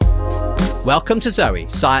Welcome to Zoe,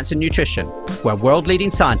 Science and Nutrition, where world-leading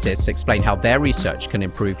scientists explain how their research can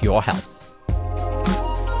improve your health.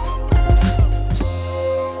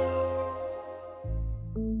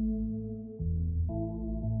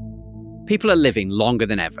 People are living longer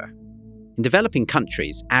than ever. In developing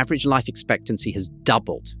countries, average life expectancy has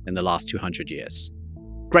doubled in the last 200 years.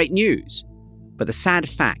 Great news, but the sad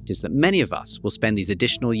fact is that many of us will spend these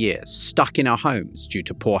additional years stuck in our homes due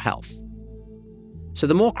to poor health. So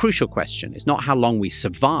the more crucial question is not how long we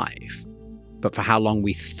survive, but for how long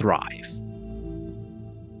we thrive.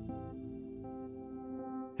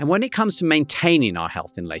 And when it comes to maintaining our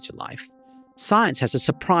health in later life, science has a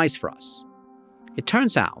surprise for us. It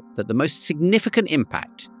turns out that the most significant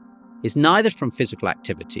impact is neither from physical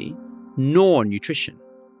activity nor nutrition.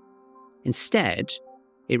 Instead,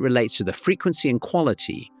 it relates to the frequency and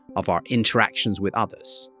quality of our interactions with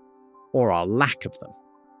others, or our lack of them.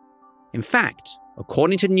 In fact,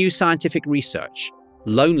 according to new scientific research,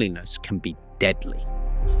 loneliness can be deadly.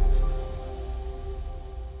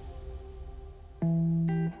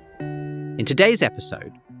 In today's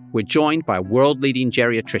episode, we're joined by a world-leading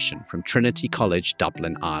geriatrician from Trinity College,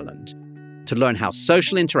 Dublin, Ireland, to learn how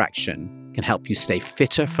social interaction can help you stay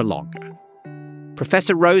fitter for longer.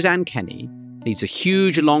 Professor Roseanne Kenny leads a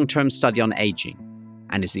huge long-term study on aging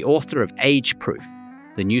and is the author of Age Proof,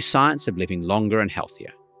 the new science of living longer and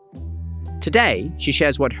healthier. Today, she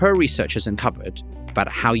shares what her research has uncovered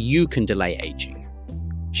about how you can delay aging.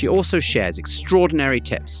 She also shares extraordinary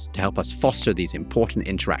tips to help us foster these important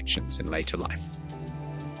interactions in later life.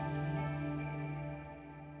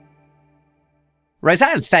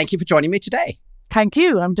 Roseanne, thank you for joining me today. Thank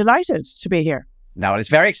you. I'm delighted to be here. Now, it's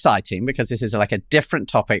very exciting because this is like a different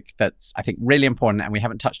topic that's, I think, really important and we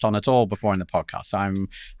haven't touched on at all before in the podcast. So I'm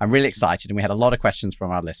really excited, and we had a lot of questions from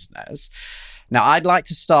our listeners. Now, I'd like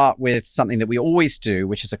to start with something that we always do,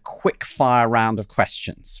 which is a quick fire round of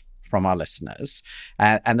questions from our listeners.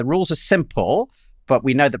 And the rules are simple, but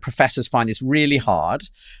we know that professors find this really hard,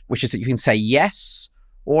 which is that you can say yes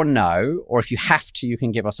or no, or if you have to, you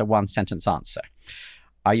can give us a one-sentence answer.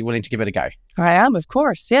 Are you willing to give it a go? I am, of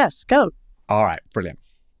course. Yes, go. All right, brilliant.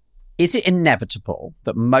 Is it inevitable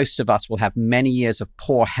that most of us will have many years of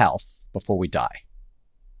poor health before we die?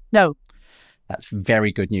 No. That's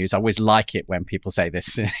very good news. I always like it when people say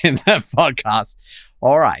this in the podcast.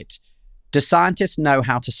 All right. Do scientists know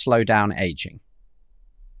how to slow down aging?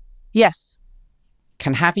 Yes.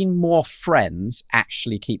 Can having more friends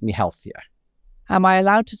actually keep me healthier? Am I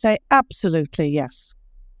allowed to say absolutely yes?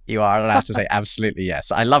 You are allowed to say absolutely yes.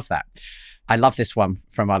 I love that. I love this one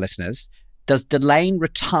from our listeners. Does delaying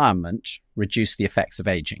retirement reduce the effects of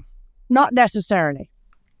aging? Not necessarily.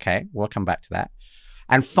 Okay, we'll come back to that.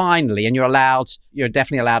 And finally, and you're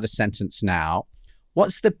definitely allowed a sentence now,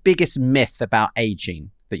 what's the biggest myth about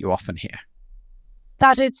aging that you often hear?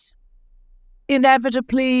 That it's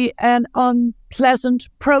inevitably an unpleasant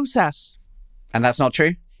process. And that's not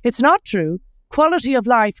true? It's not true. Quality of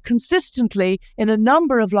life consistently in a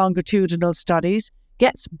number of longitudinal studies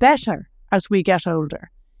gets better as we get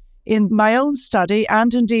older. In my own study,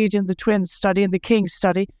 and indeed in the twins study, in the King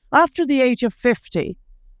study, after the age of 50,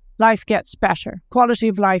 life gets better. Quality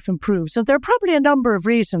of life improves. So there are probably a number of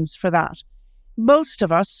reasons for that. Most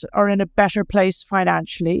of us are in a better place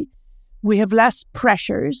financially. We have less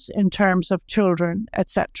pressures in terms of children,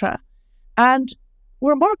 etc. And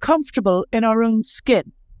we're more comfortable in our own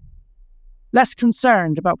skin. Less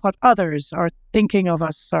concerned about what others are thinking of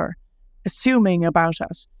us or assuming about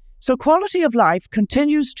us. So quality of life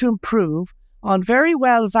continues to improve on very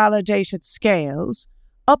well validated scales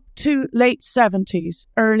up to late 70s,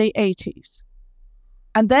 early 80s.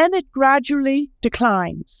 And then it gradually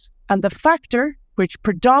declines. And the factor which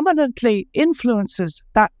predominantly influences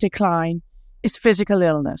that decline is physical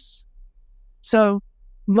illness. So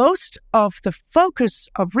most of the focus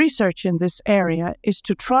of research in this area is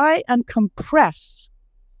to try and compress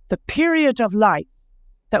the period of life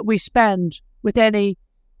that we spend with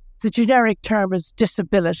the generic term is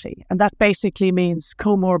disability. And that basically means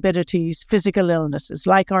comorbidities, physical illnesses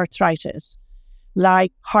like arthritis,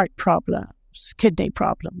 like heart problems, kidney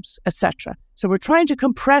problems, etc. So we're trying to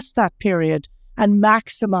compress that period and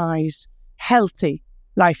maximize healthy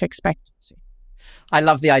life expectancy. I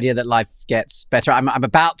love the idea that life gets better. I'm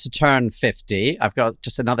about to turn 50. I've got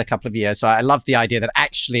just another couple of years. So I love the idea that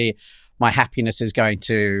actually my happiness is going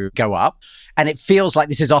to go up. And it feels like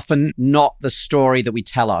this is often not the story that we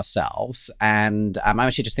tell ourselves. And I'm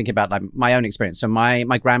actually just thinking about my own experience. So my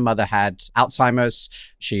grandmother had Alzheimer's.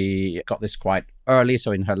 She got this quite early,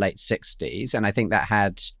 so in her late 60s. And I think that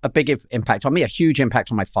had a big impact on me, a huge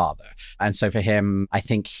impact on my father. And so for him, I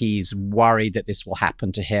think he's worried that this will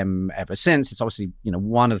happen to him ever since. It's obviously,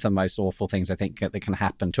 one of the most awful things I think that can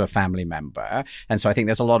happen to a family member. And so I think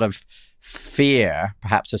there's a lot of fear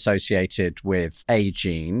perhaps associated with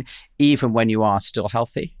aging, even when you are still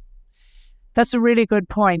healthy. That's a really good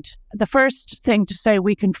point. The first thing to say,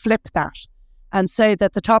 we can flip that and say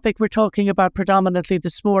that the topic we're talking about predominantly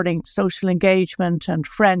this morning, social engagement and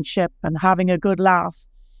friendship and having a good laugh,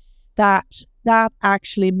 that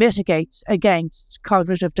actually mitigates against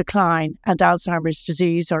cognitive decline and Alzheimer's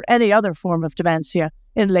disease or any other form of dementia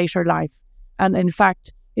in later life. And in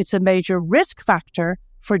fact, it's a major risk factor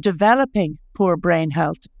for developing poor brain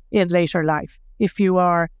health in later life if you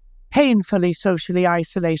are painfully socially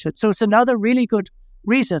isolated. So it's another really good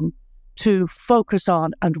reason to focus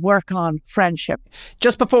on and work on friendship.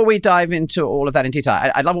 Just before we dive into all of that in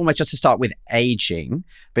detail, I'd love almost just to start with aging,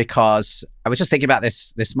 because I was just thinking about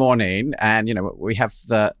this morning, and we have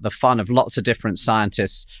the fun of lots of different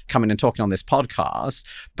scientists coming and talking on this podcast.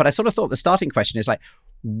 But I sort of thought the starting question is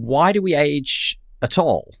why do we age at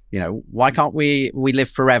all? Why can't we live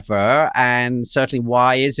forever? And certainly,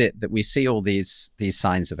 why is it that we see all these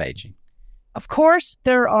signs of aging? Of course,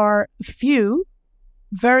 there are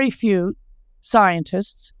very few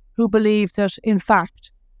scientists who believe that, in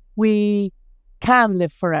fact, we can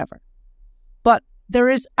live forever. But there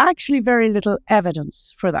is actually very little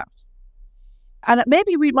evidence for that. And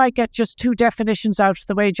maybe we might get just two definitions out of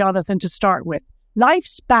the way, Jonathan, to start with.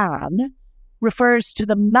 Lifespan refers to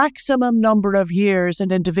the maximum number of years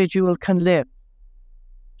an individual can live.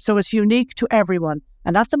 So it's unique to everyone.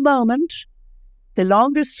 And at the moment, the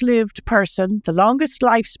longest lived person, the longest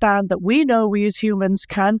lifespan that we know we as humans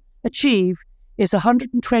can achieve is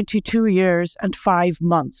 122 years and 5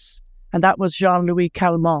 months. And that was Jean-Louis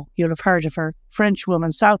Calment. You'll have heard of her, French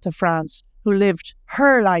woman, south of France, who lived,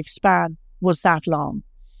 her lifespan was that long.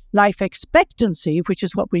 Life expectancy, which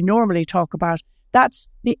is what we normally talk about, that's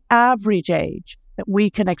the average age that we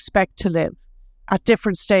can expect to live at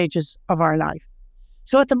different stages of our life.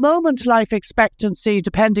 So at the moment, life expectancy,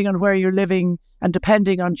 depending on where you're living and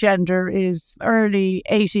depending on gender, is early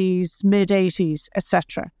 80s, mid 80s,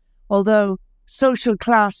 etc. Although social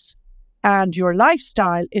class and your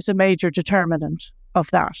lifestyle is a major determinant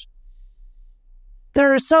of that.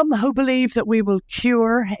 There are some who believe that we will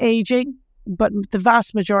cure aging, but the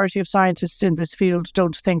vast majority of scientists in this field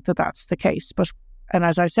don't think that that's the case. And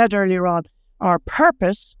as I said earlier on, our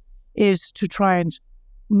purpose is to try and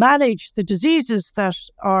manage the diseases that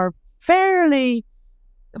are very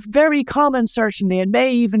common, certainly, and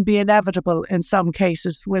may even be inevitable in some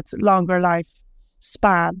cases with longer life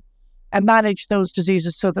span, and manage those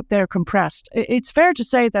diseases so that they're compressed. It's fair to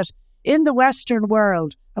say that in the Western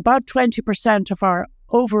world, about 20% of our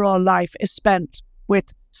overall life is spent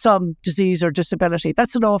with some disease or disability.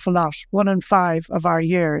 That's an awful lot, 1 in 5 of our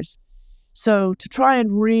years. So to try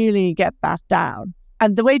and really get that down.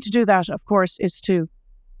 And the way to do that, of course, is to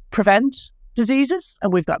prevent diseases,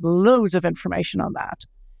 and we've got loads of information on that.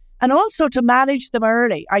 And also to manage them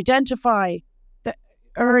early, identify the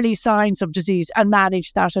early signs of disease and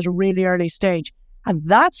manage that at a really early stage. And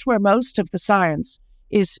that's where most of the science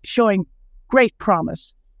is showing great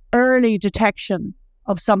promise. Early detection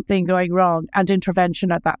of something going wrong and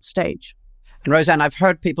intervention at that stage. And Roseanne, I've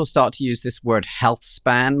heard people start to use this word health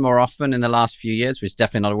span more often in the last few years, which is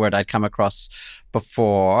definitely not a word I'd come across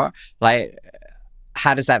before.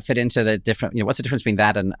 How does that fit into the different, what's the difference between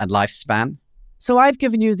that and lifespan? So I've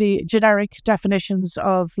given you the generic definitions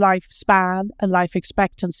of lifespan and life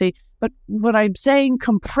expectancy. But when I'm saying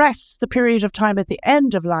compress the period of time at the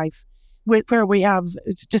end of life where we have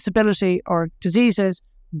disability or diseases,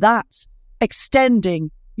 that's extending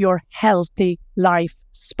your healthy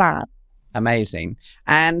lifespan. Amazing.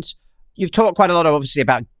 And you've talked quite a lot, obviously,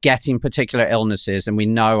 about getting particular illnesses. And we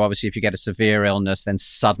know, obviously, if you get a severe illness, then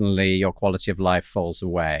suddenly your quality of life falls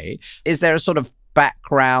away. Is there a sort of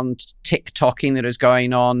background TikToking that is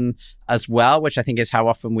going on as well, which I think is how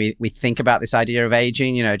often we think about this idea of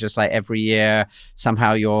aging, just like every year,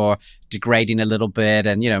 somehow you're degrading a little bit.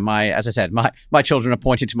 And, as I said, my children are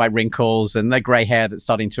pointing to my wrinkles and the gray hair that's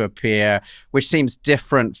starting to appear, which seems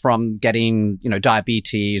different from getting,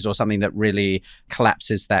 diabetes or something that really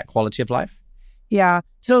collapses that quality of life. Yeah.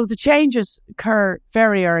 So the changes occur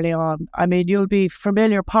very early on. I mean, you'll be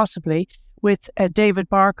familiar possibly with David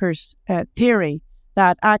Barker's theory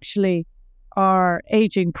that actually our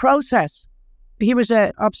aging process, he was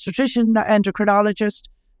an obstetrician, endocrinologist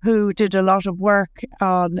who did a lot of work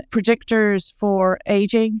on predictors for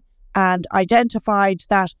aging and identified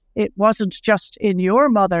that it wasn't just in your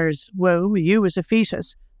mother's womb, you as a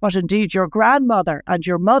fetus, but indeed your grandmother and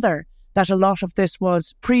your mother, that a lot of this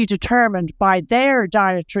was predetermined by their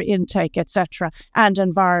dietary intake, etc., and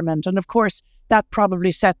environment. And of course, that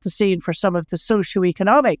probably set the scene for some of the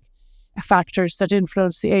socioeconomic factors that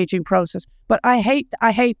influence the aging process. But I hate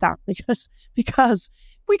that because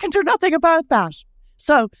we can do nothing about that.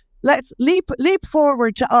 So let's leap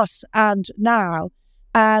forward to us and now,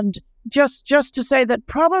 and just to say that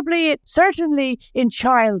certainly in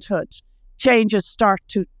childhood, changes start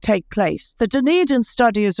to take place. The Dunedin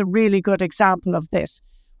study is a really good example of this,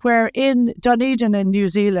 where in Dunedin in New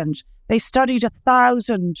Zealand, they studied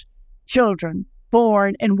 1,000 children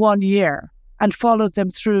born in 1 year and followed them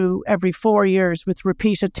through every 4 years with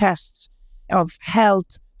repeated tests of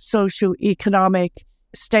health, socioeconomic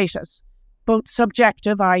status, both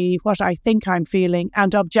subjective, i.e. what I think I'm feeling,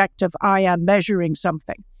 and objective, I am measuring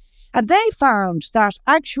something. And they found that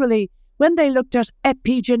actually when they looked at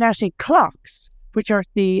epigenetic clocks, which are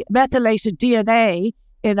the methylated DNA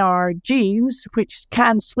in our genes, which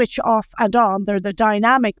can switch off and on, they're the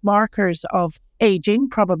dynamic markers of aging,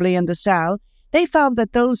 probably in the cell, they found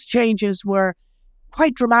that those changes were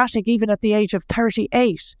quite dramatic even at the age of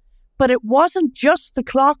 38. But it wasn't just the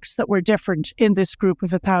clocks that were different in this group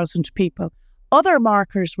of 1,000 people. Other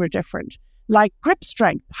markers were different, like grip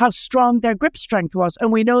strength, how strong their grip strength was.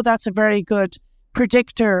 And we know that's a very good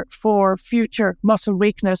predictor for future muscle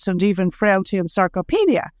weakness and even frailty and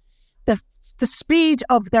sarcopenia. The speed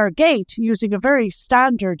of their gait, using a very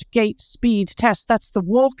standard gait speed test, that's the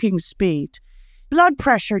walking speed. Blood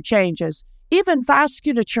pressure changes, even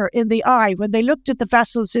vasculature in the eye. When they looked at the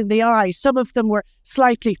vessels in the eye, some of them were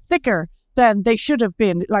slightly thicker than they should have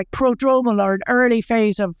been, like prodromal or an early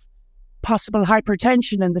phase of possible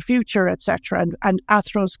hypertension in the future, etc., and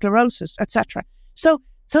atherosclerosis, etc. So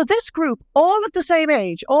this group, all at the same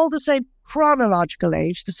age, all the same chronological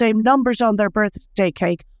age, the same numbers on their birthday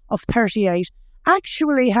cake of 38,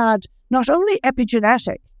 actually had not only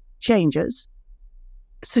epigenetic changes,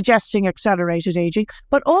 suggesting accelerated aging,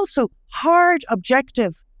 but also hard,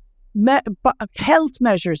 objective health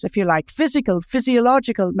measures, if you like,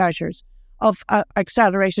 physiological measures of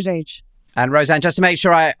accelerated age. And Roseanne, just to make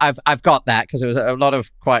sure I've got that, because it was a lot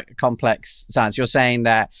of quite complex science, you're saying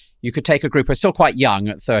that you could take a group who are still quite young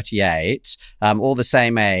at 38, all the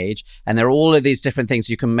same age, and there are all of these different things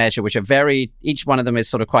you can measure, which are each one of them is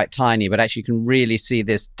sort of quite tiny, but actually you can really see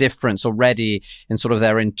this difference already in sort of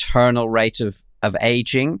their internal rate of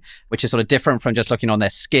aging, which is sort of different from just looking on their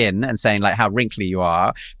skin and saying like how wrinkly you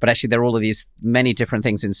are. But actually there are all of these many different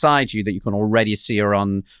things inside you that you can already see are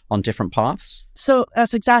on different paths. So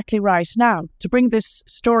that's exactly right. Now, to bring this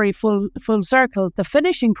story full circle, the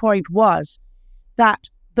finishing point was that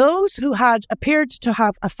those who had appeared to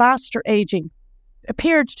have a faster aging,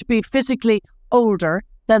 appeared to be physically older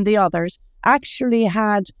than the others, actually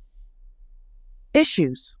had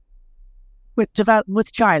issues with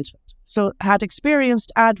childhood. So had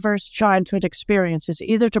experienced adverse childhood experiences,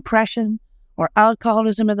 either depression or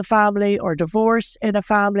alcoholism in the family or divorce in a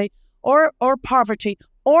family or poverty,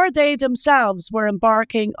 or they themselves were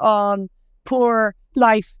embarking on poor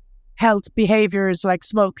life health behaviors like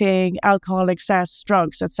smoking, alcohol excess,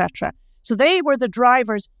 drugs, etc. So they were the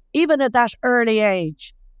drivers, even at that early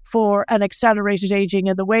age, for an accelerated aging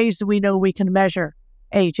in the ways that we know we can measure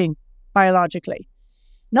aging biologically.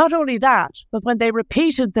 Not only that, but when they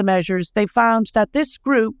repeated the measures, they found that this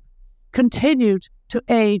group continued to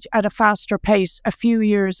age at a faster pace a few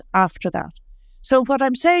years after that. So what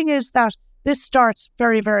I'm saying is that this starts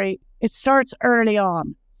it starts early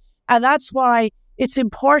on. And that's why it's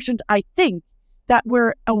important, I think, that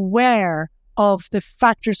we're aware of the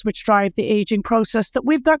factors which drive the aging process that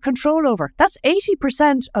we've got control over. That's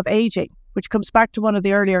 80% of aging, which comes back to one of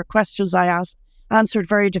the earlier questions I answered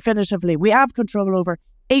very definitively. We have control over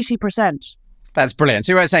 80%. That's brilliant.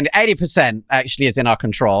 So you were saying 80% actually is in our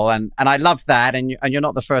control. And I love that. And you're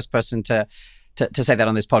not the first person to say that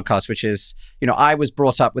on this podcast, which is, I was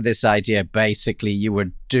brought up with this idea, basically you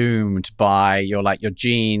were doomed by your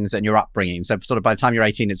genes and your upbringing. So sort of by the time you're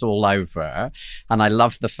 18, it's all over. And I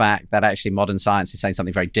love the fact that actually modern science is saying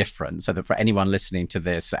something very different. So that for anyone listening to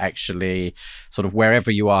this, actually sort of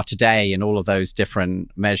wherever you are today in all of those different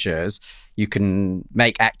measures, you can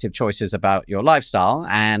make active choices about your lifestyle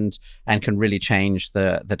and can really change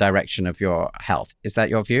the direction of your health. Is that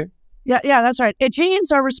your view? Yeah, that's right.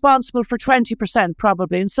 Genes are responsible for 20%,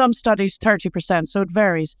 probably. In some studies, 30%, so it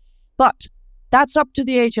varies. But that's up to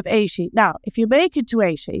the age of 80. Now, if you make it to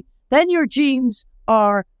 80, then your genes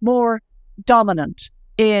are more dominant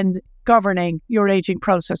in governing your aging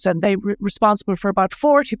process, and they're responsible for about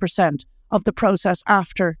 40% of the process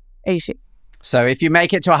after 80. So if you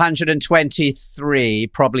make it to 123,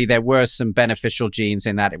 probably there were some beneficial genes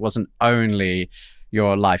in that. It wasn't only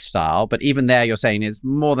your lifestyle, but even there you're saying is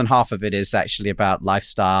more than half of it is actually about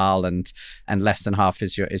lifestyle and less than half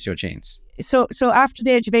is your genes. So after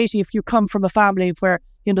the age of 80, if you come from a family where,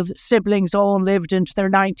 the siblings all lived into their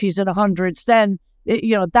 90s and 100s, then,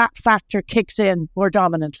 that factor kicks in more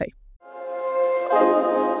dominantly.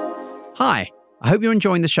 Hi, I hope you're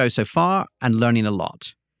enjoying the show so far and learning a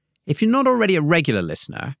lot. If you're not already a regular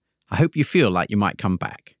listener, I hope you feel like you might come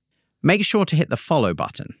back. Make sure to hit the follow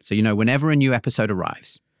button so you know whenever a new episode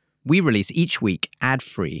arrives. We release each week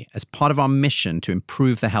ad-free as part of our mission to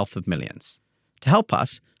improve the health of millions. To help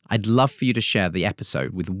us, I'd love for you to share the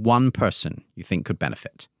episode with one person you think could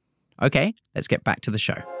benefit. Okay, let's get back to the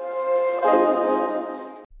show.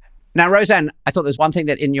 Now, Roseanne, I thought there's one thing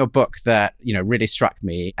that in your book that, really struck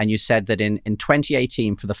me. And you said that in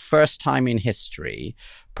 2018, for the first time in history,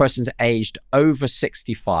 persons aged over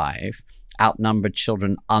 65 outnumbered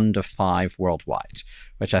children under 5 worldwide,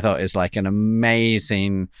 which I thought is like an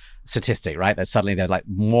amazing statistic, right? That suddenly they're like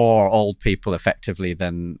more old people effectively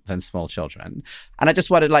than small children. And I just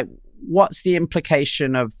wondered, what's the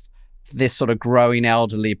implication of this sort of growing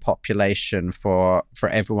elderly population for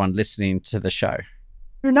everyone listening to the show?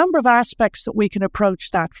 There are a number of aspects that we can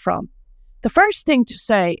approach that from. The first thing to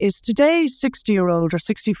say is today's 60-year-old or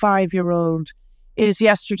 65-year-old is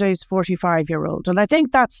yesterday's 45-year-old. And I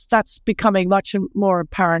think that's becoming much more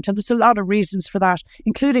apparent. And there's a lot of reasons for that,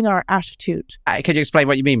 including our attitude. Could you explain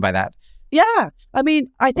what you mean by that? Yeah.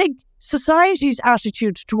 I think society's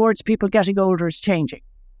attitude towards people getting older is changing.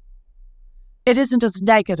 It isn't as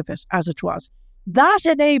negative as it was. That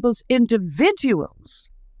enables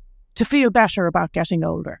individuals to feel better about getting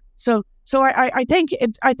older. So I think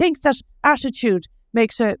that attitude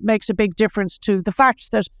makes a big difference to the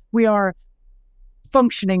fact that we are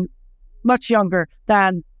functioning much younger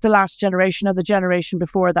than the last generation and the generation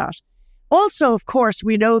before that. Also, of course,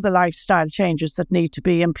 we know the lifestyle changes that need to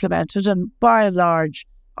be implemented, and by and large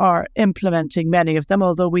are implementing many of them,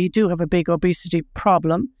 although we do have a big obesity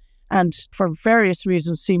problem and for various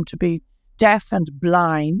reasons seem to be deaf and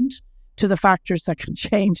blind to the factors that can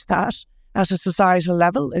change that at a societal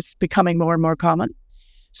level. Is becoming more and more common.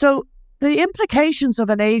 So the implications of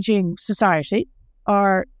an aging society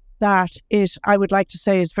are that it, I would like to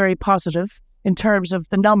say, is very positive in terms of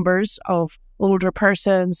the numbers of older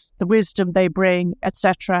persons, the wisdom they bring,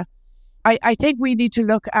 etc. I think we need to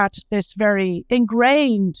look at this very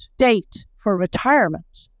ingrained date for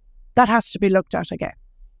retirement. That has to be looked at again.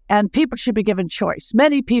 And people should be given choice.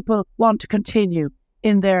 Many people want to continue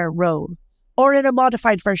in their role or in a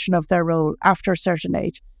modified version of their role after a certain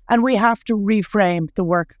age. And we have to reframe the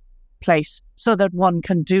workplace so that one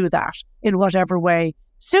can do that in whatever way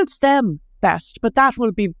suits them best. But that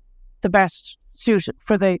will be the best suited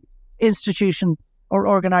for the institution or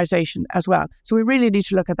organization as well. So we really need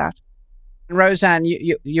to look at that. Roseanne,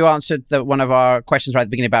 you answered one of our questions right at the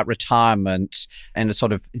beginning about retirement and a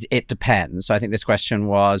sort of, it depends. So I think this question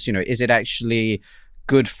was, is it actually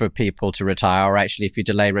good for people to retire, or actually if you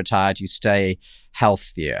delay retire, you stay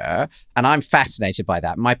healthier? And I'm fascinated by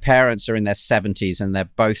that. My parents are in their 70s and they're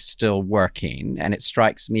both still working. And it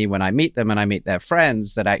strikes me when I meet them and I meet their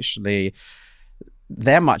friends that actually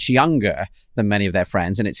they're much younger than many of their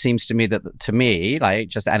friends. And it seems to me that, like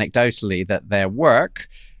just anecdotally, that their work,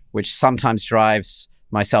 which sometimes drives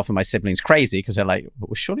myself and my siblings crazy because they're like,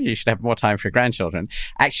 well, surely you should have more time for your grandchildren,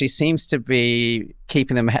 actually seems to be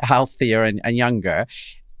keeping them healthier and younger.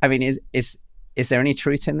 I mean, is there any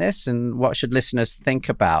truth in this? And what should listeners think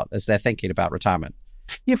about as they're thinking about retirement?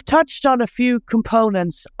 You've touched on a few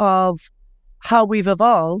components of how we've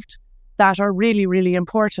evolved that are really, really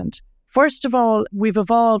important. First of all, we've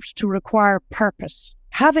evolved to require purpose.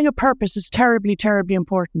 Having a purpose is terribly, terribly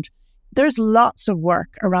important. There's lots of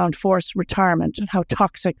work around forced retirement and how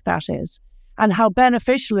toxic that is and how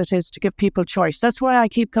beneficial it is to give people choice. That's why I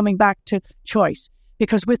keep coming back to choice,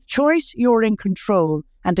 because with choice, you're in control.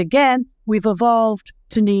 And again, we've evolved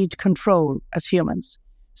to need control as humans.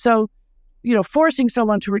 So, forcing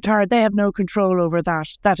someone to retire, they have no control over that.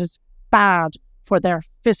 That is bad for their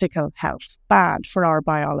physical health, bad for our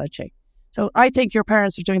biology. So I think your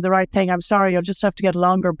parents are doing the right thing. I'm sorry, you'll just have to get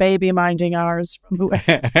longer baby minding hours from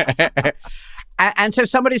whoever. And so if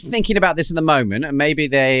somebody's thinking about this at the moment, and maybe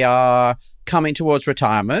they are coming towards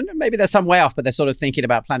retirement, and maybe they're some way off, but they're sort of thinking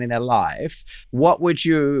about planning their life, what would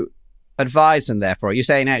you advise them therefore? Are you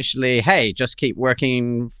saying actually, hey, just keep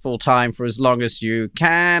working full time for as long as you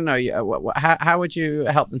can? Or how would you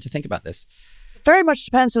help them to think about this? very much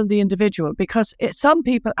depends on the individual, because some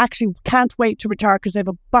people actually can't wait to retire because they have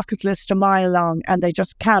a bucket list a mile long and they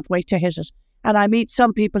just can't wait to hit it. And I meet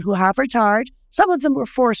some people who have retired. Some of them were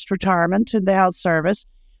forced retirement in the health service,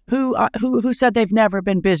 who said they've never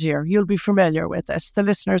been busier. You'll be familiar with this. The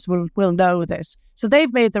listeners will know this. So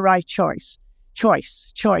they've made the right choice.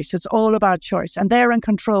 Choice. It's all about choice. And they're in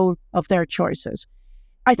control of their choices.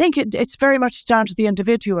 I think it's very much down to the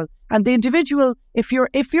individual. And the individual, if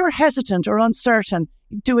you're hesitant or uncertain,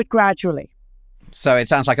 do it gradually. So it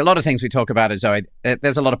sounds like a lot of things we talk about, Zoe,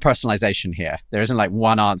 there's a lot of personalization here. There isn't like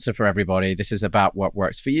one answer for everybody. This is about what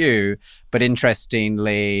works for you. But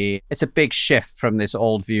interestingly, it's a big shift from this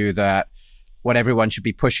old view that what everyone should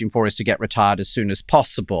be pushing for is to get retired as soon as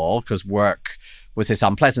possible, because work was this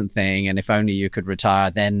unpleasant thing. And if only you could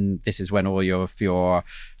retire, then this is when all your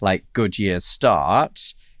like good years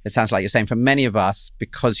start. It sounds like you're saying for many of us,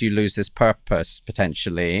 because you lose this purpose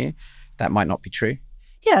potentially, that might not be true.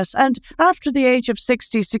 Yes, and after the age of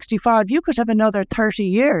 60, 65, you could have another 30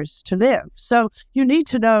 years to live. So you need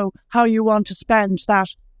to know how you want to spend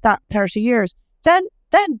that 30 years. Then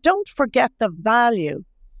don't forget the value,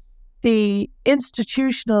 the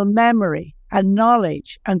institutional memory and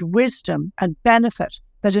knowledge and wisdom and benefit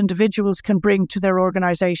that individuals can bring to their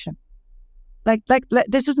organization. Like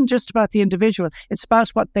this isn't just about the individual, it's about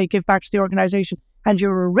what they give back to the organization. And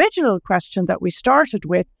your original question that we started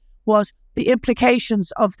with was the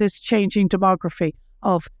implications of this changing demography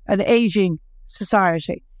of an aging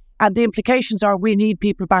society. And the implications are we need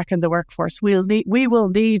people back in the workforce. We will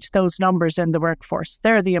need those numbers in the workforce.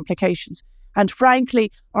 They're the implications. And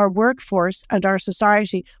frankly, our workforce and our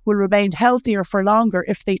society will remain healthier for longer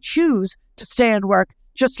if they choose to stay and work,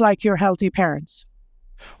 just like your healthy parents.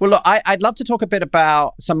 Well, look, I'd love to talk a bit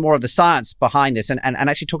about some more of the science behind this and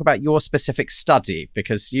actually talk about your specific study,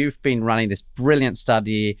 because you've been running this brilliant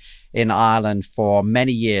study in Ireland for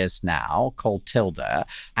many years now called TILDA.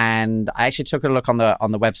 And I actually took a look on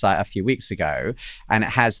the website a few weeks ago, and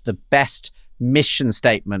it has the best mission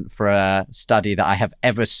statement for a study that I have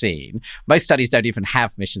ever seen. Most studies don't even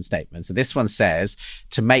have mission statements. So this one says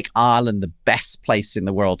to make Ireland the best place in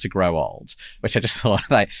the world to grow old, which I just thought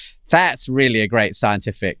like, that's really a great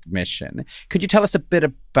scientific mission. Could you tell us a bit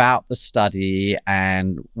about the study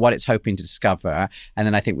and what it's hoping to discover? And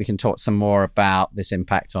then I think we can talk some more about this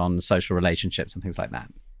impact on social relationships and things like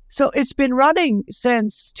that. So it's been running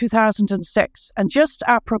since 2006. And just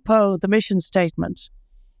apropos the mission statement,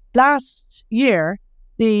 last year,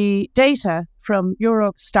 the data from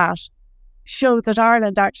Eurostat showed that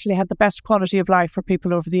Ireland actually had the best quality of life for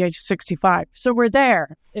people over the age of 65. So we're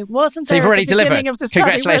there. It wasn't there. So you've already delivered. Of the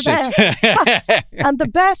Congratulations. And the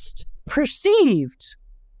best perceived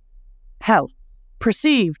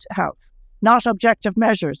health, not objective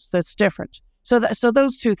measures. That's different. So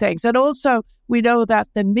those two things. And also, we know that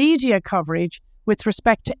the media coverage with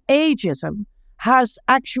respect to ageism has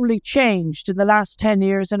actually changed in the last 10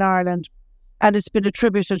 years in Ireland, and it's been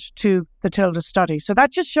attributed to the TILDA study. So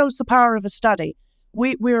that just shows the power of a study.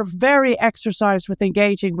 We're very exercised with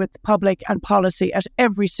engaging with public and policy at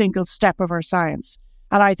every single step of our science.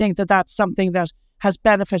 And I think that that's something that has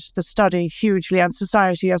benefited the study hugely and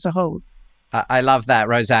society as a whole. I love that,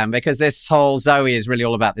 Roseanne, because this whole Zoe is really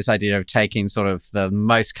all about this idea of taking sort of the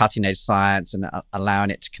most cutting edge science and allowing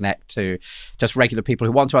it to connect to just regular people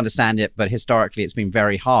who want to understand it. But historically, it's been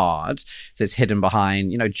very hard. So it's hidden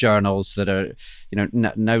behind, journals that are,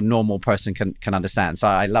 no normal person can understand. So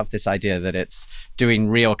I love this idea that it's doing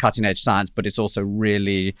real cutting edge science, but it's also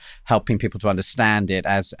really helping people to understand it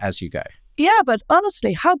as you go. Yeah, but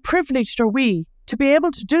honestly, how privileged are we to be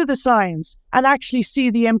able to do the science and actually see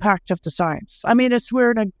the impact of the science? I mean, it's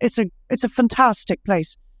a fantastic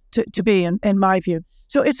place to be in my view.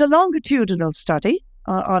 So it's a longitudinal study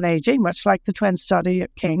on aging, much like the twin study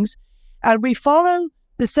at King's. And we follow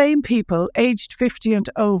the same people aged 50 and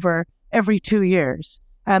over every 2 years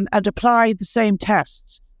and apply the same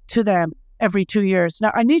tests to them every 2 years.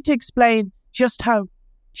 Now, I need to explain just how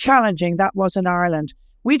challenging that was in Ireland.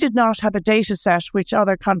 We did not have a data set, which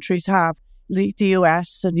other countries have, the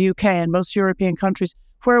US and UK and most European countries,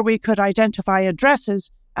 where we could identify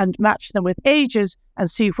addresses and match them with ages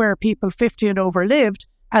and see where people 50 and over lived,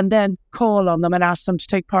 and then call on them and ask them to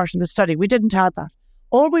take part in the study. We didn't have that.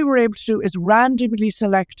 All we were able to do is randomly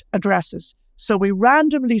select addresses. So we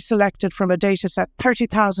randomly selected from a data set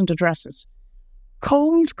 30,000 addresses.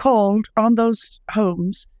 Cold called on those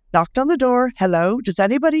homes, knocked on the door, hello, does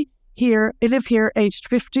anybody live here aged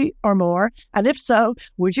 50 or more? And if so,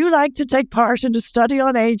 would you like to take part in a study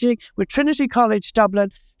on aging with Trinity College Dublin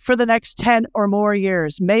for the next 10 or more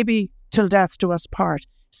years, maybe till death do us part?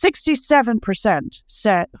 67%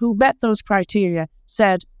 said, who met those criteria,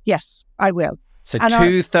 said, yes, I will. So and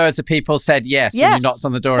 2/3 of people said yes when you knocked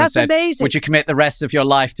on the door and said, amazing. Would you commit the rest of your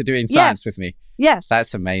life to doing science with me? Yes.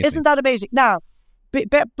 That's amazing. Isn't that amazing? Now,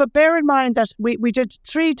 but bear in mind that we did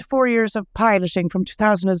 3 to 4 years of piloting from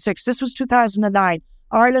 2006. This was 2009.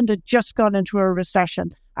 Ireland had just gone into a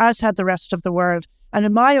recession, as had the rest of the world. And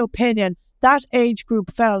in my opinion, that age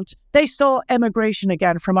group felt they saw emigration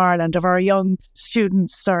again from Ireland of our young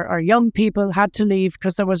students or our young people had to leave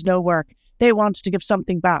because there was no work. They wanted to give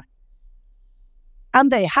something back.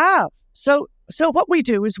 And they have. So what we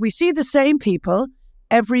do is we see the same people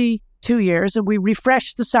every 2 years and we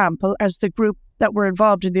refresh the sample as the group that were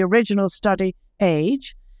involved in the original study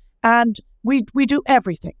age. And we do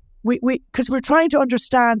everything. Because we're trying to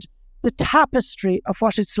understand the tapestry of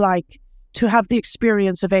what it's like to have the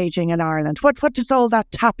experience of aging in Ireland. What does all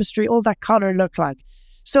that tapestry, all that colour look like?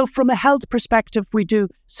 So from a health perspective, we do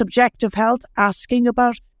subjective health, asking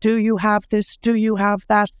about, do you have this? Do you have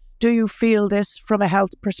that? Do you feel this from a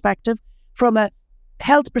health perspective? From a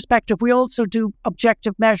health perspective, we also do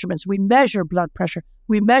objective measurements. We measure blood pressure.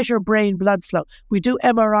 We measure brain blood flow. We do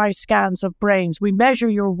MRI scans of brains. We measure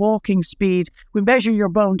your walking speed. We measure your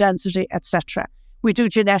bone density, etc. We do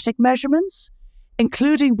genetic measurements,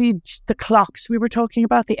 including the clocks we were talking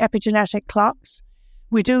about, the epigenetic clocks.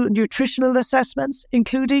 We do nutritional assessments,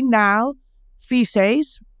 including now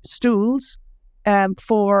feces, stools,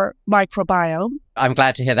 for microbiome. I'm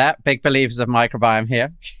glad to hear that. Big believers of microbiome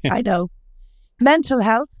here. I know. Mental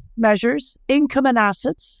health measures, income and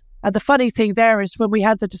assets. And the funny thing there is when we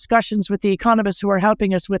had the discussions with the economists who were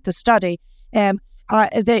helping us with the study,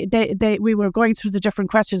 we were going through the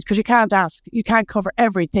different questions because you can't cover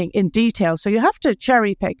everything in detail. So you have to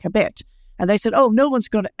cherry pick a bit. And they said, no one's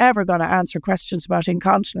ever going to answer questions about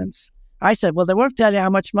incontinence. I said, well, they won't tell you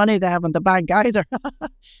how much money they have in the bank either.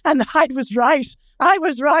 And I was right.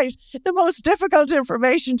 The most difficult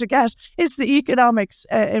information to get is the economics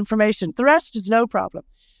information. The rest is no problem.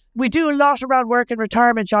 We do a lot around work and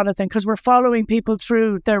retirement, Jonathan, because we're following people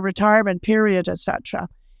through their retirement period, etc.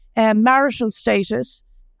 Marital status,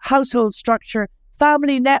 household structure,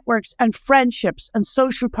 family networks and friendships and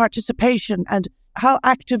social participation and how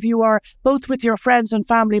active you are both with your friends and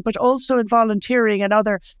family, but also in volunteering and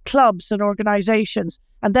other clubs and organizations.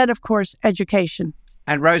 And then, of course, education.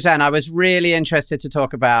 And Roseanne, I was really interested to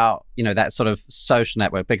talk about, that sort of social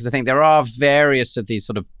network, because I think there are various of these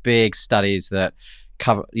sort of big studies that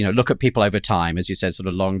cover, look at people over time, as you said, sort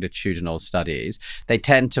of longitudinal studies. They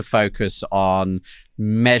tend to focus on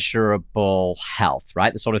measurable health,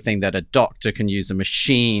 right? The sort of thing that a doctor can use a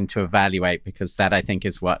machine to evaluate, because that, I think,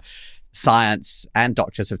 is what science and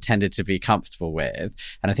doctors have tended to be comfortable with.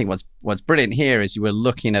 And I think what's brilliant here is you were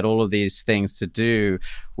looking at all of these things to do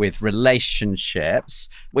with relationships,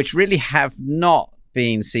 which really have not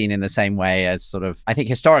been seen in the same way as sort of, I think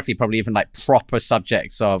historically, probably even like proper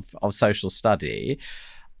subjects of social study.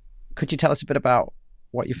 Could you tell us a bit about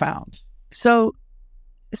what you found? So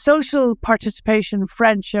social participation,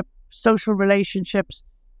 friendship, social relationships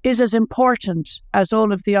is as important as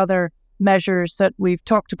all of the other measures that we've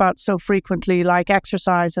talked about so frequently, like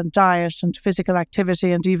exercise and diet and physical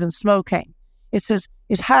activity and even smoking. It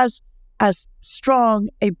has as strong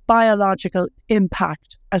a biological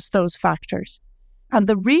impact as those factors. And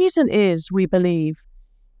the reason is, we believe,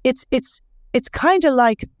 it's kind of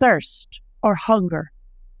like thirst or hunger.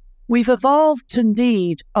 We've evolved to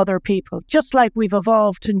need other people, just like we've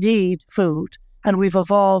evolved to need food and we've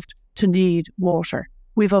evolved to need water.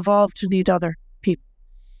 We've evolved to need other people.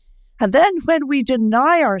 And then when we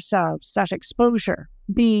deny ourselves that exposure,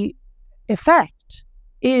 the effect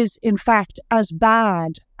is, in fact, as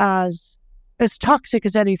bad, as toxic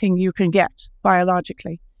as anything you can get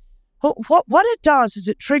biologically. What it does is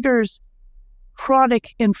it triggers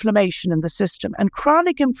chronic inflammation in the system. And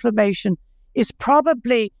chronic inflammation is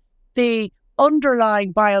probably the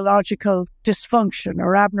underlying biological dysfunction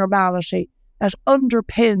or abnormality that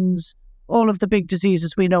underpins all of the big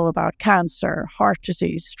diseases we know about: cancer, heart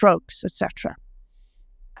disease, strokes, etc.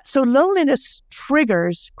 So loneliness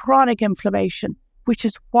triggers chronic inflammation, which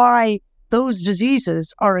is why those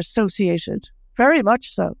diseases are associated, very much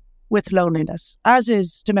so, with loneliness, as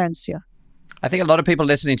is dementia. I think a lot of people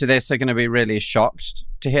listening to this are going to be really shocked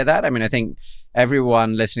to hear that. I mean, I think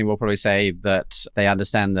everyone listening will probably say that they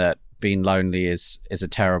understand that being lonely is a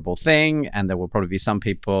terrible thing, and there will probably be some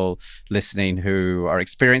people listening who are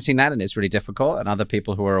experiencing that and it's really difficult, and other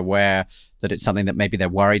people who are aware that it's something that maybe they're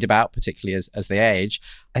worried about, particularly as they age.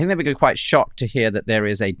 I think they'll be quite shocked to hear that there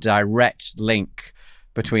is a direct link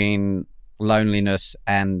between loneliness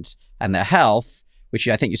and their health, which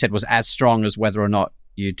I think you said was as strong as whether or not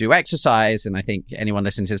you do exercise. And I think anyone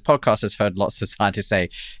listening to this podcast has heard lots of scientists say,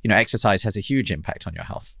 exercise has a huge impact on your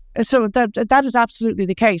health. So that is absolutely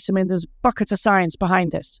the case. I mean, there's buckets of science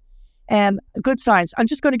behind this. Good science. I'm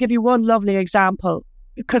just going to give you one lovely example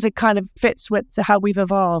because it kind of fits with how we've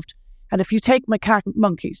evolved. And if you take macaque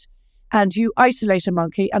monkeys and you isolate a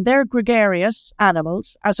monkey, and they're gregarious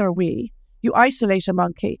animals, as are we, you isolate a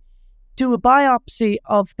monkey, do a biopsy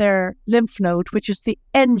of their lymph node, which is the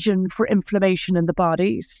engine for inflammation in the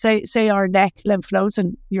body. Say our neck lymph nodes,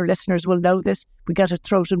 and your listeners will know this. We get a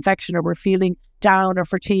throat infection, or we're feeling down or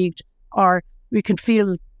fatigued, or we can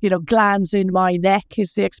feel, glands in my neck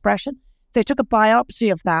is the expression. They took a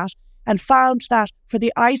biopsy of that and found that for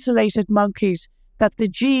the isolated monkeys, that the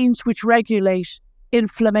genes which regulate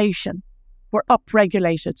inflammation were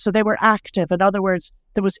upregulated. So they were active. In other words,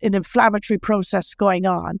 there was an inflammatory process going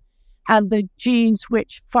on. And the genes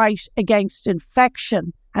which fight against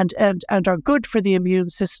infection and are good for the immune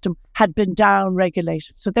system had been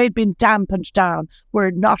down-regulated. So they'd been dampened down, were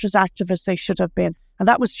not as active as they should have been. And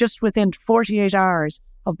that was just within 48 hours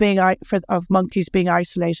of monkeys being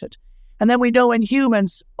isolated. And then we know in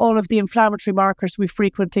humans, all of the inflammatory markers we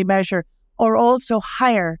frequently measure are also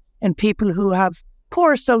higher in people who have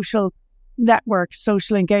poor social networks,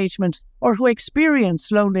 social engagement, or who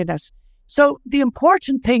experience loneliness. So the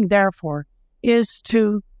important thing, therefore, is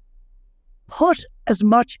to put as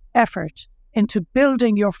much effort into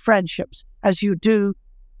building your friendships as you do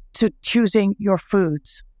to choosing your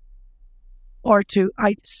foods or to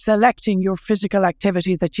selecting your physical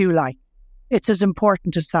activity that you like. It's as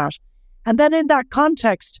important as that. And then in that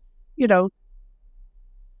context,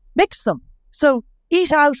 mix them. So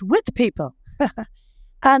eat out with people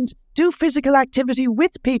and do physical activity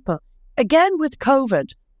with people. Again, with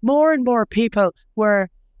COVID, more and more people were,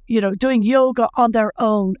 doing yoga on their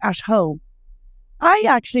own at home. I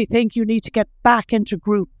actually think you need to get back into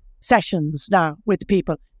group sessions now with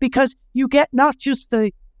people, because you get not just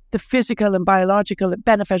the physical and biological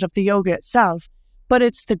benefit of the yoga itself, but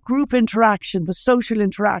it's the group interaction, the social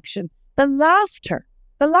interaction, the laughter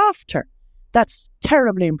that's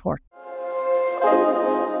terribly important.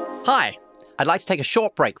 Hi, I'd like to take a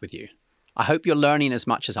short break with you. I hope you're learning as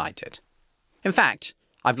much as I did. In fact,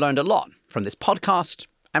 I've learned a lot from this podcast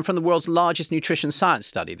and from the world's largest nutrition science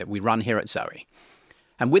study that we run here at Zoe.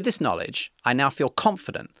 And with this knowledge, I now feel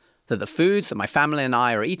confident that the foods that my family and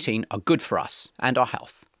I are eating are good for us and our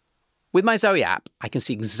health. With my Zoe app, I can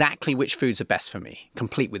see exactly which foods are best for me,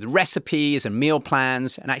 complete with recipes and meal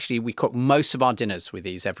plans, and actually we cook most of our dinners with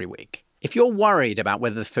these every week. If you're worried about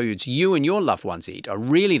whether the foods you and your loved ones eat are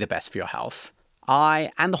really the best for your health,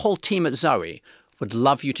 I and the whole team at Zoe would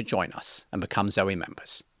love you to join us and become Zoe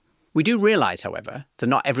members. We do realize, however, that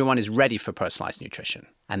not everyone is ready for personalized nutrition,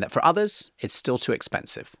 and that for others, it's still too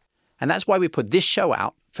expensive. And that's why we put this show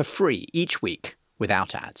out for free each week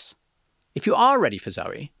without ads. If you are ready for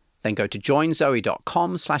Zoe, then go to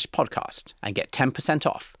joinzoe.com/podcast and get 10%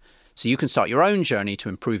 off so you can start your own journey to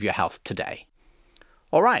improve your health today.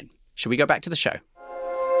 All right, should we go back to the show?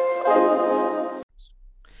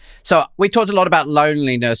 So we talked a lot about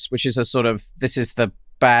loneliness, which is this is the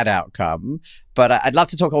bad outcome. But I'd love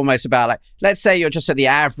to talk almost about, let's say you're just at the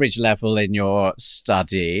average level in your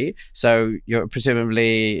study. So you're not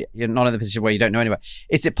in the position where you don't know anyone.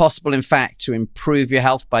 Is it possible, in fact, to improve your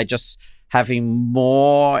health by just having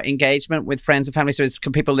more engagement with friends and family? So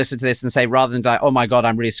can people listen to this and say, rather than oh my God,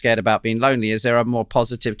 I'm really scared about being lonely, is there a more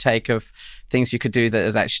positive take of things you could do that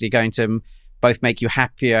is actually going to both make you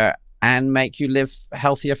happier and make you live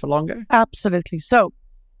healthier for longer? Absolutely. So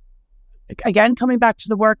again, coming back to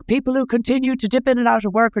the work, people who continue to dip in and out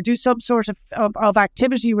of work or do some sort of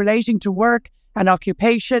activity relating to work and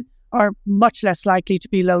occupation are much less likely to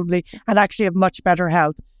be lonely and actually have much better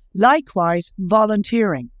health. Likewise,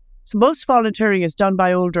 volunteering. So most volunteering is done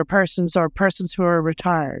by older persons or persons who are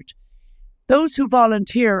retired. Those who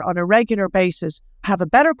volunteer on a regular basis have a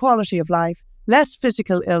better quality of life, less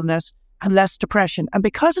physical illness, and less depression. And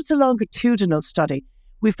because it's a longitudinal study,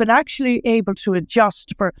 we've been actually able to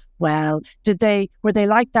adjust for, were they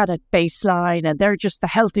like that at baseline and they're just the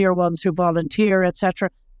healthier ones who volunteer,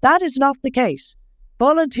 etc. That is not the case.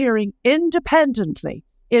 Volunteering independently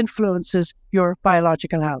influences your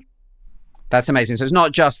biological health. That's amazing. So it's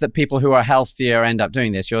not just that people who are healthier end up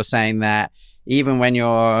doing this. You're saying that even when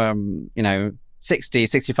you're, 60,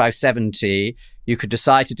 65, 70, you could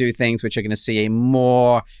decide to do things which are going to see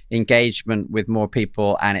more engagement with more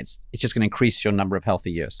people, and it's just going to increase your number of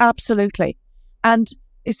healthy years. Absolutely. And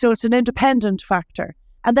so it's an independent factor.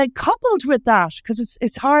 And then coupled with that, because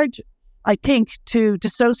it's hard, I think, to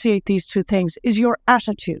dissociate these two things, is your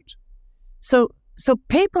attitude. So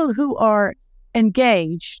people who are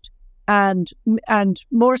engaged and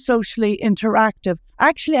more socially interactive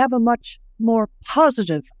actually have a much more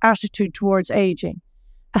positive attitude towards aging.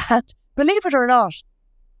 And believe it or not,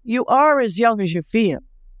 you are as young as you feel.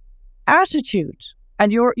 Attitude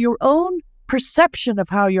and your own perception of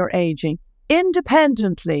how you're aging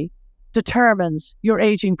independently determines your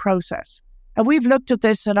aging process. And we've looked at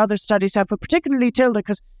this and other studies have, but particularly Tilda,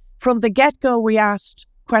 because from the get-go we asked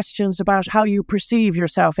questions about how you perceive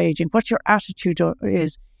yourself aging, what your attitude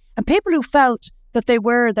is. And people who felt that they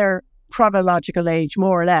were their chronological age,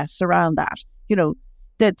 more or less, around that,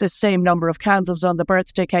 did the same number of candles on the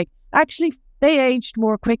birthday cake, actually they aged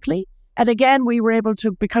more quickly. And again, we were able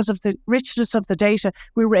to, because of the richness of the data,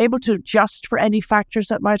 we were able to adjust for any factors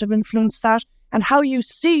that might have influenced that. And how you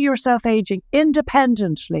see yourself aging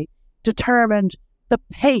independently determined the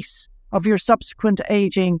pace of your subsequent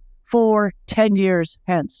aging for 10 years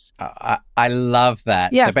hence. I love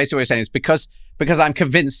that. Yeah. So basically what you're saying is because I'm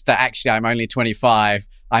convinced that actually I'm only 25,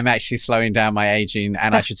 I'm actually slowing down my aging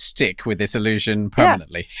and I should stick with this illusion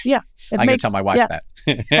permanently. Yeah. I'm going to tell my wife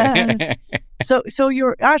that. So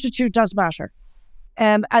your attitude does matter.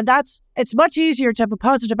 And it's much easier to have a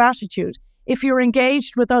positive attitude if you're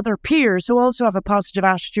engaged with other peers who also have a positive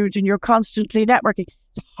attitude and you're constantly networking.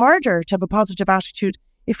 It's harder to have a positive attitude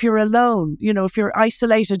if you're alone, if you're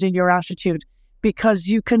isolated in your attitude, because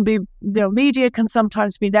you can be, media can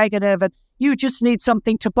sometimes be negative and you just need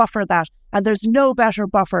something to buffer that. And there's no better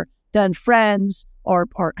buffer than friends or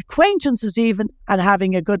acquaintances even, and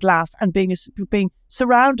having a good laugh and being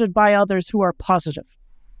surrounded by others who are positive.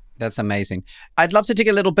 That's amazing. I'd love to dig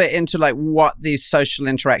a little bit into what these social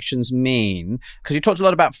interactions mean, because you talked a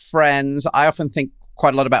lot about friends. I often think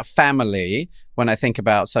quite a lot about family when I think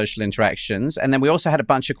about social interactions. And then we also had a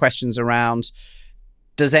bunch of questions around,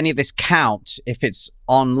 does any of this count if it's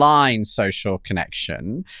online social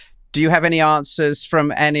connection? Do you have any answers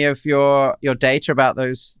from any of your data about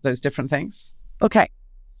those different things? Okay.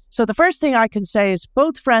 So the first thing I can say is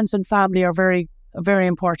both friends and family are very, very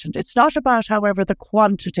important. It's not about, however, the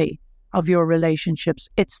quantity of your relationships,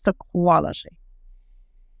 it's the quality.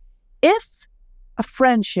 If a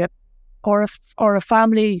friendship or a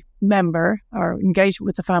family member or engagement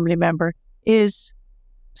with a family member is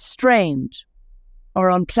strained or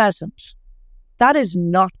unpleasant, that is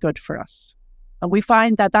not good for us. And we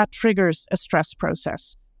find that triggers a stress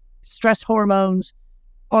process. Stress hormones,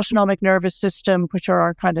 autonomic nervous system, which are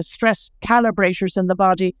our kind of stress calibrators in the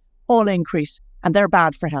body, all increase, and they're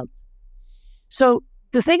bad for health. So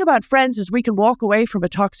the thing about friends is we can walk away from a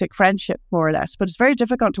toxic friendship, more or less, but it's very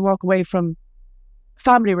difficult to walk away from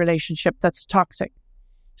family relationship that's toxic.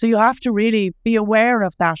 So you have to really be aware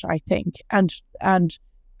of that, I think, and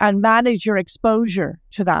manage your exposure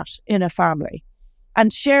to that in a family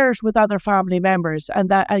and share it with other family members. And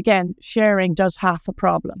that, again, sharing does half the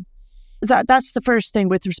problem. That's the first thing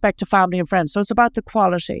with respect to family and friends. So it's about the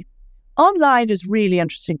quality. Online is really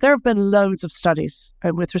interesting. There have been loads of studies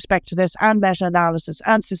with respect to this, and meta-analysis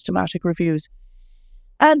and systematic reviews.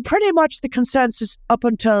 And pretty much the consensus up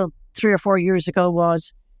until 3 or 4 years ago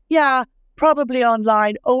was, probably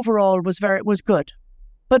online overall was good.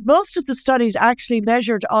 But most of the studies actually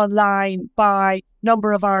measured online by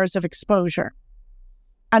number of hours of exposure.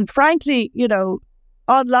 And frankly,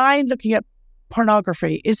 online looking at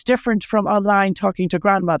pornography is different from online talking to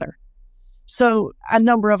grandmother. So a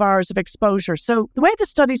number of hours of exposure. So the way the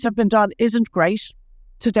studies have been done isn't great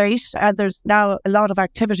to date. And there's now a lot of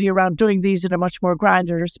activity around doing these in a much more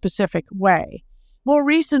granular, specific way. More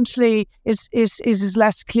recently, it is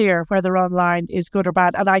less clear whether online is good or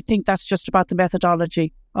bad. And I think that's just about the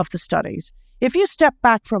methodology of the studies. If you step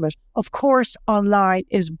back from it, of course, online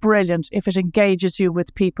is brilliant if it engages you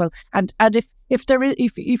with people. And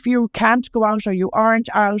if you can't go out or you aren't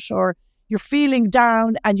out or you're feeling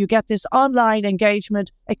down and you get this online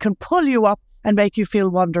engagement, it can pull you up and make you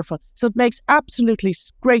feel wonderful. So it makes absolutely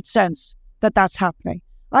great sense that that's happening.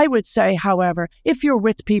 I would say, however, if you're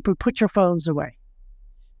with people, put your phones away.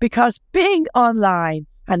 Because being online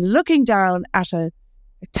and looking down at a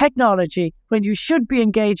technology when you should be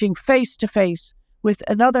engaging face to face with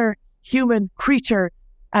another human creature,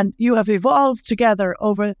 and you have evolved together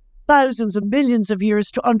over thousands and millions of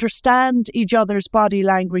years to understand each other's body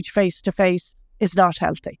language face to face, is not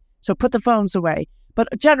healthy. So put the phones away. But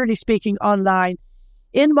generally speaking, online,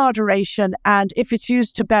 in moderation, and if it's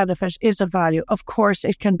used to benefit, is of value. Of course,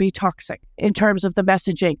 it can be toxic in terms of the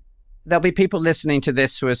messaging. There'll be people listening to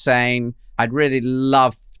this who are saying, I'd really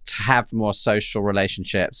love to have more social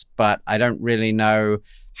relationships, but I don't really know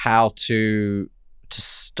how to to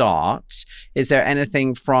start. Is there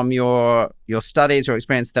anything from your studies or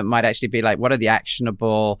experience that might actually be like, what are the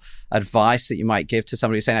actionable advice that you might give to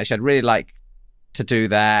somebody who's saying, actually, I'd really like to do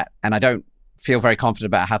that, and I don't feel very confident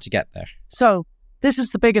about how to get there? So this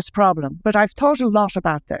is the biggest problem, but I've thought a lot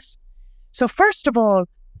about this. So first of all,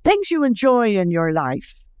 things you enjoy in your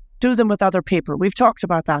life, do them with other people. We've talked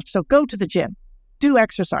about that. So go to the gym, do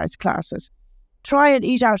exercise classes, try and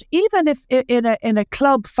eat out, even if in a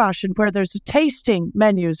club fashion where there's a tasting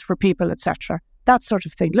menus for people, etc. That sort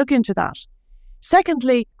of thing. Look into that.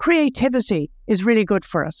 Secondly, creativity is really good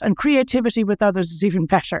for us, and creativity with others is even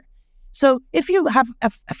better. So if you have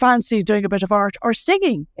a fancy doing a bit of art or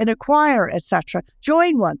singing in a choir, etc.,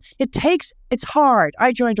 join one. It's hard.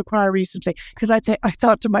 I joined a choir recently because I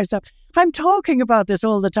thought to myself, I'm talking about this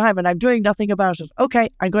all the time and I'm doing nothing about it. Okay,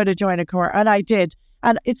 I'm going to join a choir. And I did.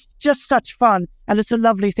 And it's just such fun. And it's a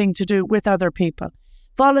lovely thing to do with other people.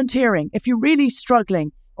 Volunteering. If you're really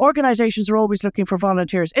struggling, organizations are always looking for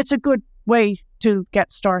volunteers. It's a good way to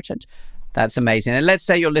get started. That's amazing. And let's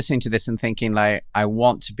say you're listening to this and thinking like, I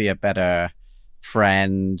want to be a better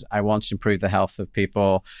friend. I want to improve the health of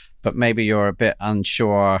people, but maybe you're a bit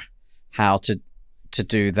unsure how to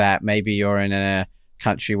do that. Maybe you're in a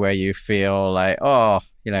country where you feel like, I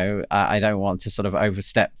don't want to sort of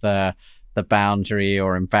overstep the boundary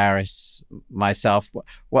or embarrass myself.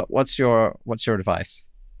 What's your advice?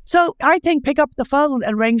 So I think pick up the phone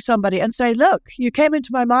and ring somebody and say, look, you came into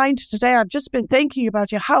my mind today. I've just been thinking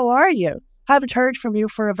about you. How are you? Haven't heard from you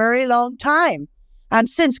for a very long time. And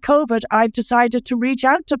since COVID, I've decided to reach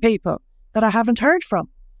out to people that I haven't heard from.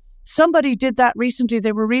 Somebody did that recently.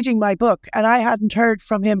 They were reading my book and I hadn't heard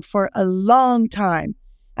from him for a long time.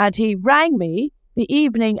 And he rang me the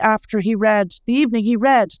evening he read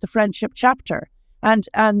the friendship chapter. And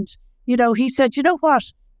he said, you know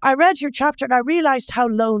what? I read your chapter and I realized how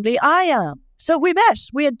lonely I am. So we met,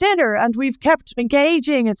 we had dinner and we've kept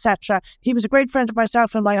engaging, etc. He was a great friend of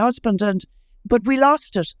myself and my husband, but we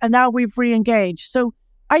lost it and now we've re-engaged. So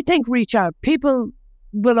I think reach out. People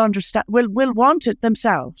will understand, will want it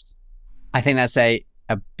themselves. I think that's a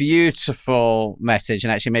beautiful message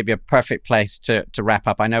and actually maybe a perfect place to wrap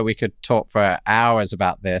up. I know we could talk for hours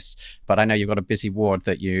about this, but I know you've got a busy ward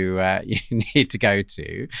that you need to go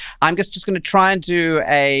to. I'm just going to try and do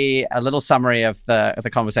a little summary of the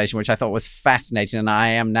conversation, which I thought was fascinating. And I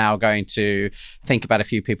am now going to think about a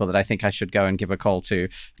few people that I think I should go and give a call to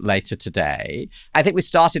later today. I think we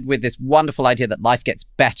started with this wonderful idea that life gets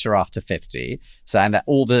better after 50. And that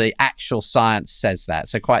all the actual science says that.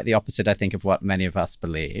 So quite the opposite, I think, of what many of us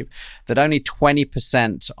believe, that only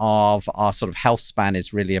 20% of our sort of health span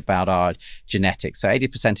is really about our genetics. So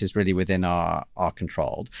 80% is really within our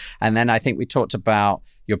control. And then I think we talked about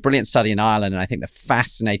your brilliant study in Ireland, and I think the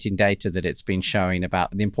fascinating data that it's been showing about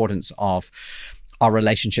the importance of our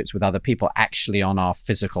relationships with other people actually on our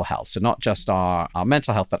physical health. So not just our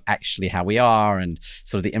mental health, but actually how we are and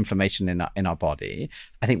sort of the inflammation in our body.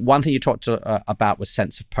 I think one thing you talked about was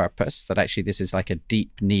sense of purpose, that actually this is like a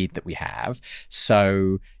deep need that we have.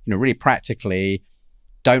 So, really practically,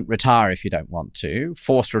 don't retire if you don't want to.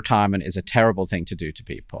 Forced retirement is a terrible thing to do to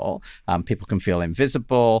people. People can feel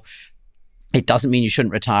invisible. It doesn't mean you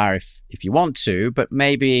shouldn't retire if you want to, but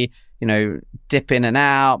maybe, dip in and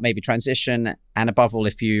out, maybe transition. And above all,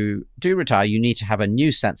 if you do retire, you need to have a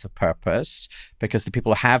new sense of purpose, because the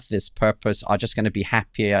people who have this purpose are just going to be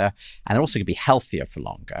happier and they're also going to be healthier for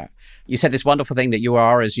longer. You said this wonderful thing that you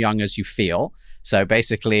are as young as you feel. So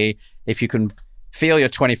basically, if you can feel you're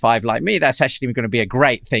 25 like me, that's actually going to be a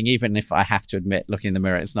great thing, even if I have to admit, looking in the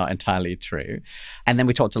mirror, it's not entirely true. And then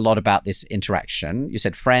we talked a lot about this interaction. You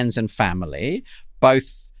said friends and family,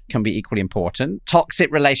 both can be equally important.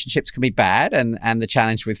 Toxic relationships can be bad. And the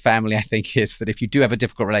challenge with family, I think, is that if you do have a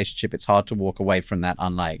difficult relationship, it's hard to walk away from that,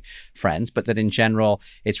 unlike friends. But that in general,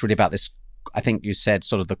 it's really about this, I think you said,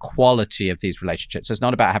 sort of the quality of these relationships. It's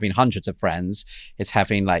not about having hundreds of friends. It's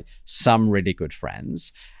having like some really good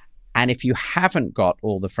friends. And if you haven't got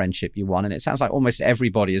all the friendship you want, and it sounds like almost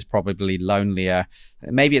everybody is probably lonelier,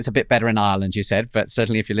 maybe it's a bit better in Ireland, you said, but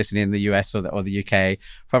certainly if you're listening in the US or the UK,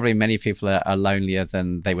 probably many people are lonelier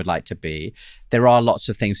than they would like to be. There are lots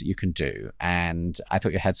of things that you can do. And I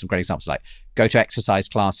thought you had some great examples, like go to exercise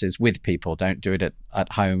classes with people. Don't do it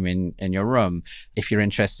at home in your room. If you're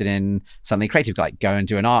interested in something creative, like go and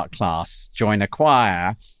do an art class, join a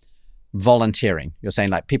choir. Volunteering. You're saying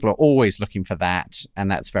like people are always looking for that,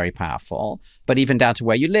 and that's very powerful. But even down to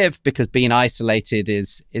where you live, because being isolated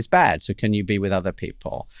is bad. So can you be with other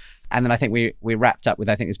people? And then I think we wrapped up with,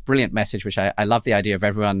 I think, this brilliant message, which I love the idea of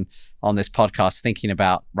everyone on this podcast thinking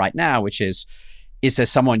about right now, which is is there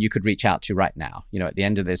someone you could reach out to right now? At the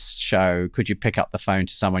end of this show, could you pick up the phone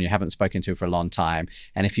to someone you haven't spoken to for a long time?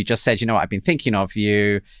 And if you just said, I've been thinking of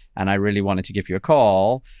you and I really wanted to give you a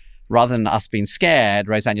call, rather than us being scared,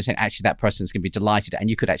 Roseanne, you're saying actually that person's going to be delighted and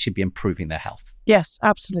you could actually be improving their health. Yes,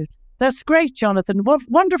 absolutely. That's great, Jonathan. What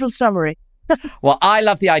wonderful summary. Well, I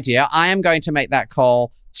love the idea. I am going to make that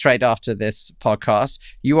call straight after this podcast.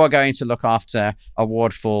 You are going to look after a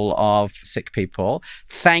ward full of sick people.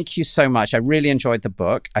 Thank you so much. I really enjoyed the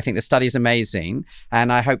book. I think the study is amazing.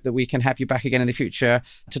 And I hope that we can have you back again in the future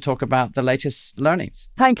to talk about the latest learnings.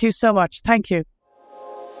 Thank you so much. Thank you.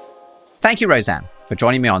 Thank you, Roseanne, for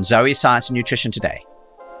joining me on Zoe Science and Nutrition today.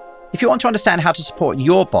 If you want to understand how to support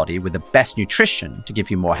your body with the best nutrition to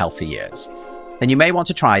give you more healthy years, then you may want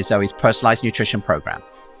to try Zoe's personalized nutrition program.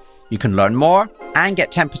 You can learn more and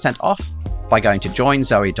get 10% off by going to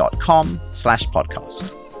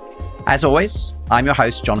joinzoe.com/podcast. As always, I'm your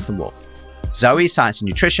host, Jonathan Wolfe. Zoe Science and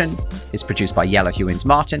Nutrition is produced by Yella Hewins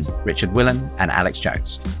Martin, Richard Willen, and Alex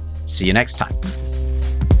Jones. See you next time.